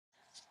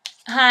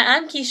Hi,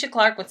 I'm Keisha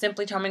Clark with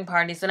Simply Charming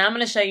Parties, and I'm going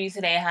to show you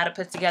today how to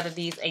put together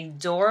these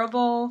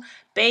adorable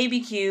baby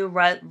cute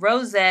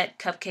rosette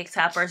cupcake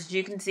toppers. As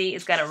you can see,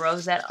 it's got a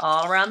rosette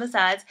all around the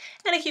sides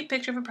and a cute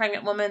picture of a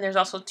pregnant woman. There's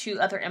also two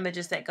other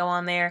images that go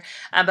on there,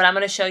 but I'm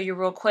going to show you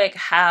real quick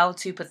how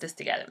to put this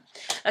together.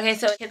 Okay,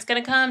 so it's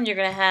going to come. You're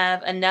going to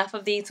have enough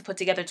of these to put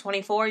together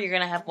 24. You're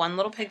going to have one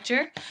little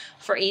picture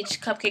for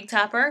each cupcake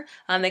topper.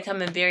 They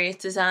come in various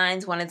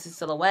designs. One is a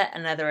silhouette,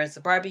 another is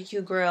a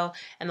barbecue grill,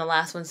 and the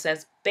last one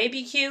says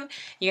baby Q.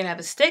 You're going to have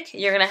a stick.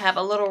 You're going to have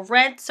a little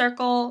red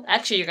circle.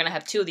 Actually, you're going to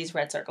have two of these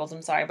red circles.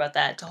 I'm sorry about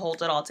that, to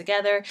hold it all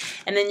together.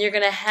 And then you're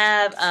going to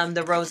have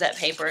the rosette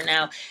paper.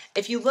 Now,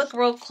 if you look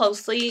real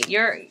closely,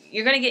 you're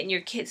going to get in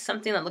your kit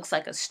something that looks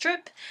like a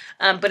strip.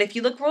 But if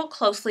you look real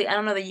closely, I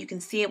don't know that you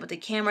can see it with the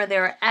camera,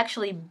 there are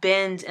actually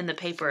bends in the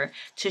paper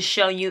to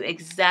show you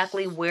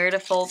exactly where to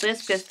fold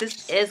this, because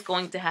this is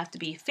going to have to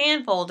be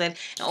fan folded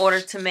in order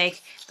to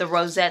make the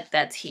rosette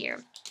that's here.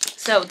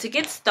 So to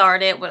get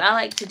started, what I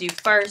like to do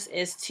first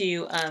is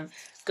to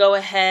go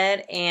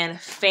ahead and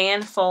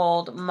fan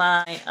fold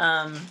my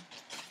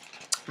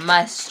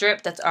my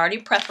strip that's already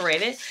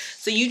perforated.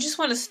 So you just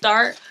want to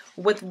start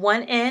with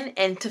one end,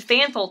 and to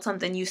fan fold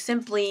something, you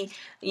simply,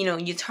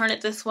 you turn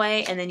it this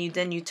way, and then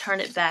you turn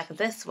it back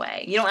this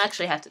way. You don't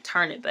actually have to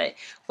turn it, but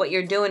what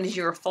you're doing is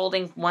you're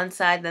folding one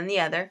side then the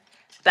other,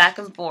 back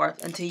and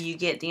forth until you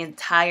get the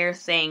entire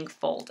thing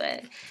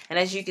folded. And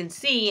as you can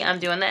see, I'm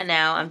doing that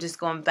now. I'm just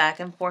going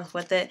back and forth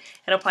with it.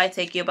 It'll probably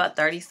take you about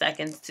 30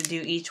 seconds to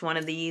do each one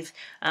of these.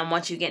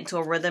 Once you get into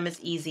a rhythm, it's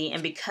easy.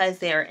 And because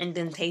there are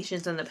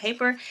indentations in the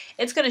paper,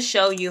 it's going to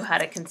show you how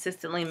to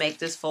consistently make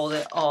this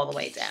folded all the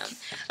way down.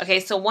 Okay,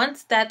 so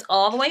once that's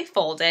all the way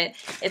folded,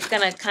 it's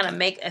going to kind of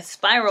make a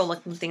spiral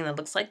looking thing that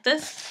looks like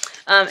this.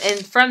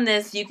 And from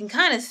this, you can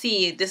kind of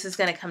see this is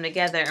going to come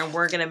together, and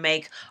we're going to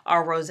make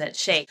our rosette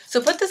shape. So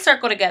put the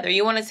circle together.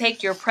 You want to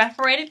take your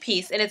perforated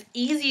piece, and it's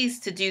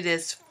easiest to do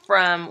this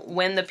from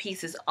when the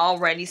piece is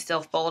already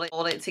still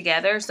folded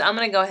together. So I'm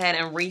going to go ahead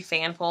and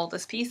re-fan fold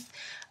this piece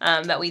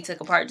that we took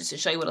apart just to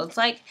show you what it looks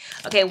like.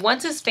 Okay,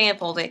 once it's fan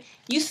folded,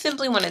 you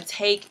simply want to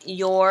take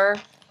your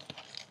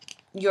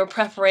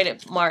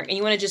perforated mark, and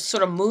you want to just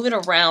sort of move it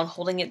around,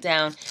 holding it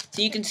down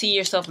so you can see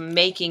yourself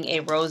making a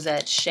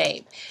rosette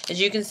shape.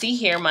 As you can see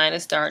here, mine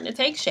is starting to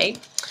take shape.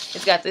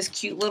 It's got this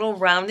cute little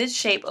rounded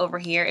shape over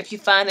here. If you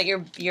find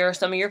that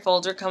some of your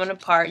folds are coming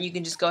apart, you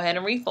can just go ahead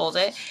and refold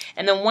it.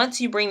 And then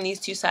once you bring these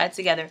two sides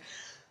together,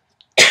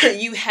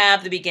 you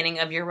have the beginning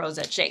of your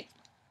rosette shape.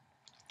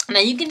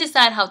 Now you can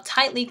decide how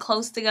tightly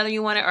close together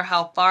you want it or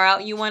how far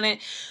out you want it,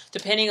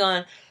 depending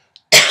on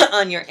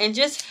your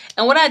inches.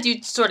 And what I do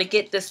to sort of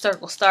get this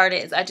circle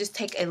started is I just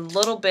take a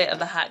little bit of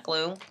the hot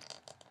glue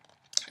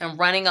and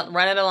run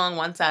it along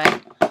one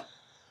side.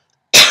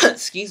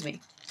 Excuse me.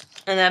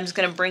 And then I'm just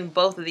going to bring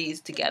both of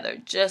these together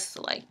just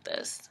like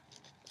this.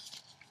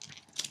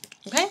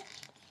 Okay?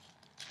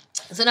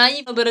 So now you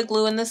have a bit of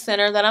glue in the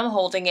center that I'm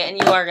holding it, and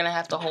you are going to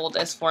have to hold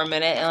this for a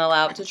minute and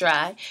allow it to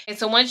dry. And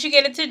so once you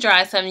get it to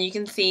dry some, you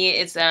can see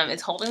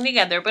it's holding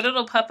together, but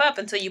it'll puff up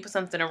until you put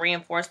something to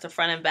reinforce the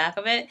front and back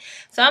of it.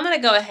 So I'm going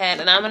to go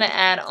ahead and I'm going to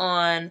add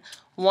on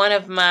one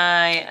of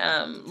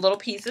my little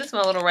pieces,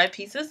 my little red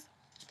pieces.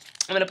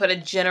 I'm going to put a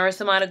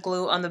generous amount of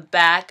glue on the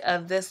back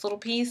of this little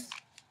piece.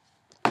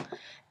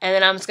 And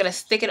then I'm just going to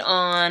stick it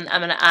on, I'm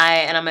going to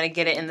eye it, and I'm going to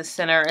get it in the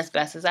center as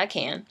best as I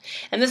can.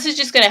 And this is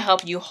just going to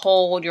help you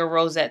hold your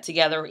rosette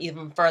together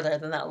even further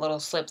than that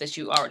little slip that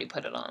you already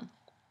put it on.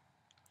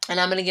 And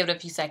I'm going to give it a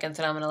few seconds,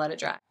 and I'm going to let it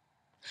dry.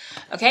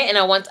 Okay, and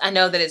now once I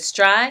know that it's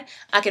dry,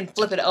 I can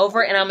flip it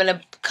over, and I'm going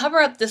to cover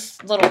up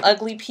this little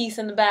ugly piece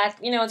in the back.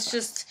 It's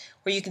just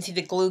where you can see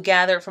the glue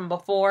gathered from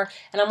before.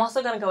 And I'm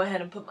also going to go ahead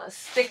and put my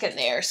stick in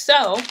there.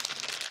 So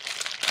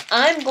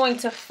I'm going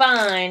to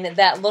find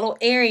that little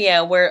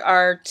area where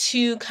our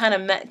two kind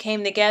of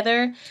came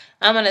together.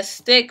 I'm going to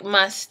stick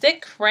my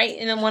stick right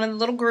in one of the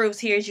little grooves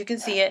here, as you can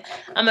see it.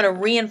 I'm going to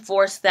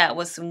reinforce that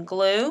with some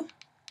glue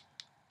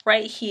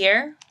right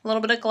here, a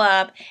little bit of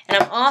glob,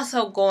 and I'm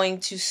also going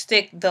to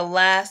stick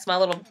my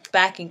little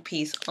backing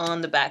piece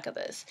on the back of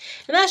this.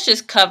 And that's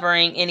just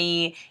covering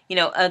any,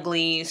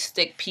 ugly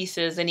stick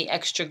pieces, any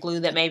extra glue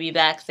that may be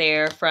back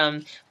there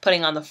from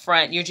putting on the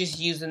front. You're just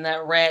using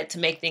that red to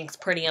make things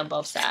pretty on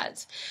both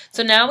sides.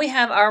 So now we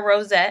have our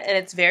rosette, and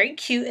it's very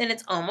cute, and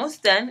it's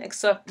almost done,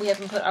 except we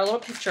haven't put our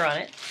little picture on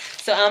it.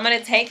 So I'm going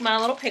to take my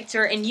little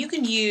picture, and you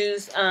can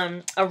use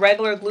a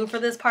regular glue for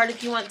this part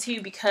if you want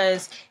to,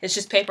 because it's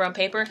just paper on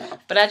paper,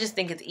 but I just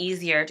think it's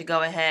easier to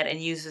go ahead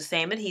and use the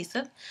same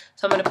adhesive.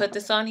 So I'm going to put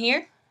this on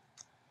here,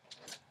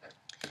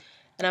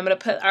 and I'm going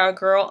to put our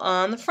girl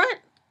on the front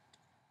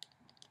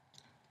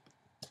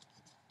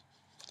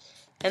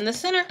and the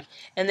center,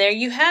 and there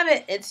you have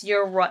it. It's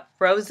your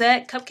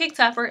rosette cupcake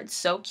topper. It's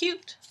so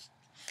cute,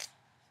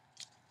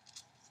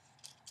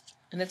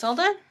 and it's all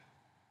done.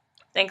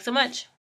 Thanks so much.